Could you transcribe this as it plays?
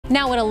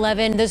Now at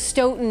 11, the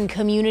Stoughton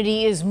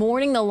community is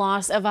mourning the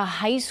loss of a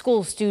high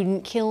school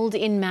student killed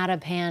in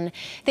Mattapan.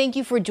 Thank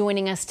you for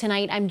joining us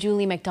tonight. I'm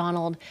Julie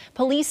McDonald.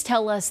 Police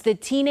tell us the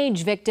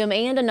teenage victim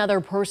and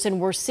another person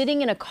were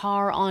sitting in a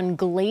car on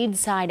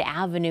Gladeside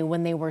Avenue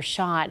when they were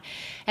shot.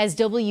 As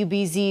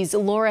WBZ's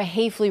Laura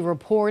Hafley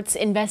reports,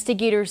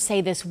 investigators say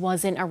this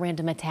wasn't a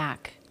random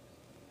attack.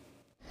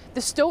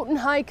 The Stoughton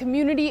High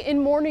community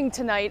in mourning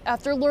tonight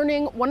after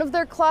learning one of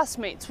their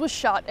classmates was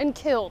shot and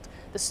killed.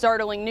 The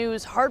startling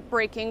news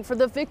heartbreaking for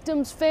the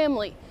victim's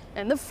family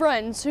and the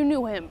friends who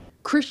knew him.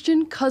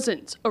 Christian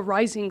Cousins, a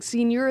rising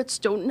senior at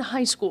Stoughton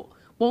High School,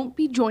 won't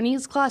be joining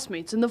his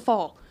classmates in the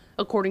fall.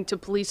 According to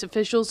police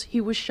officials,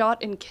 he was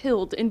shot and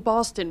killed in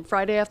Boston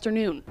Friday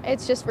afternoon.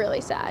 It's just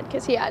really sad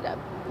because he had a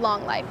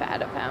long life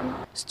ahead of him.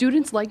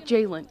 Students like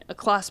Jalen, a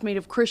classmate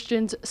of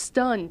Christian's,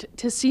 stunned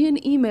to see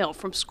an email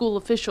from school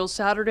officials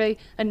Saturday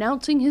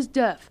announcing his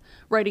death,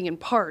 writing in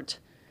part,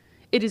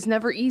 "It is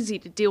never easy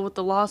to deal with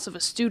the loss of a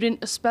student,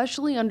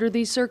 especially under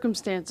these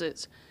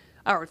circumstances.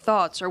 Our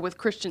thoughts are with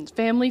Christian's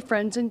family,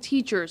 friends, and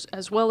teachers,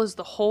 as well as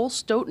the whole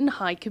Stoughton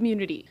High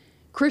community."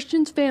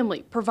 Christian's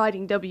family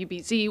providing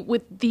WBZ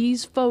with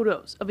these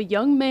photos of a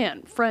young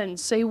man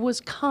friends say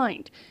was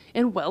kind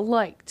and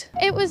well-liked.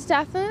 It was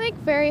definitely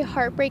very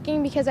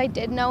heartbreaking because I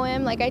did know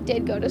him, I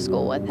did go to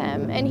school with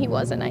him, and he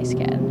was a nice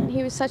kid.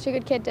 He was such a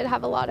good kid, did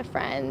have a lot of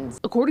friends.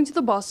 According to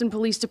the Boston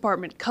Police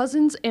Department,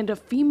 Cousins and a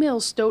female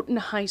Stoughton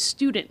High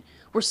student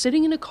were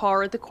sitting in a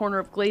car at the corner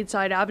of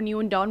Gladeside Avenue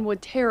and Donwood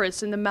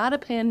Terrace in the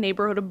Mattapan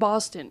neighborhood of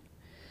Boston.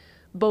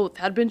 Both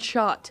had been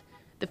shot.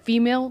 The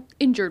female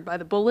injured by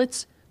the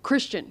bullets.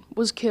 Christian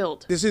was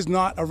killed. This is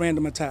not a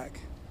random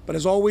attack, but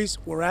as always,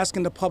 we're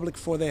asking the public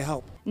for their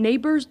help.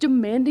 Neighbors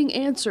demanding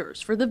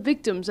answers for the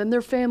victims and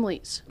their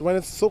families. When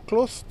it's so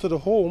close to the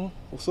home,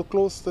 or so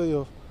close to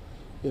you,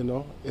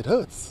 it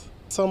hurts.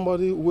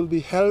 Somebody will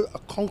be held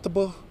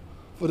accountable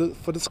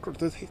for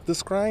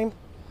this crime.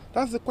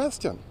 That's the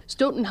question.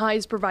 Stoughton High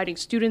is providing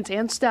students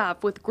and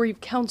staff with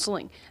grief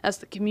counseling as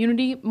the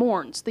community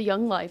mourns the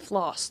young life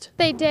lost.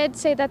 They did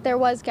say that there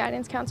was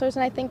guidance counselors,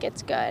 and I think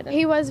it's good.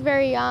 He was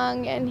very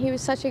young, and he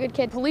was such a good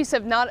kid. Police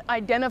have not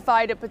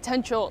identified a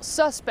potential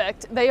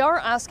suspect. They are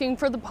asking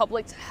for the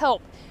public's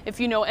help. If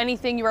you know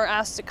anything, you are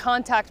asked to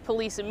contact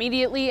police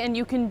immediately, and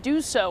you can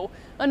do so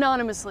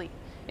anonymously.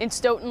 In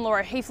Stoughton,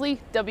 Laura Hafley,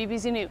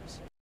 WBZ News.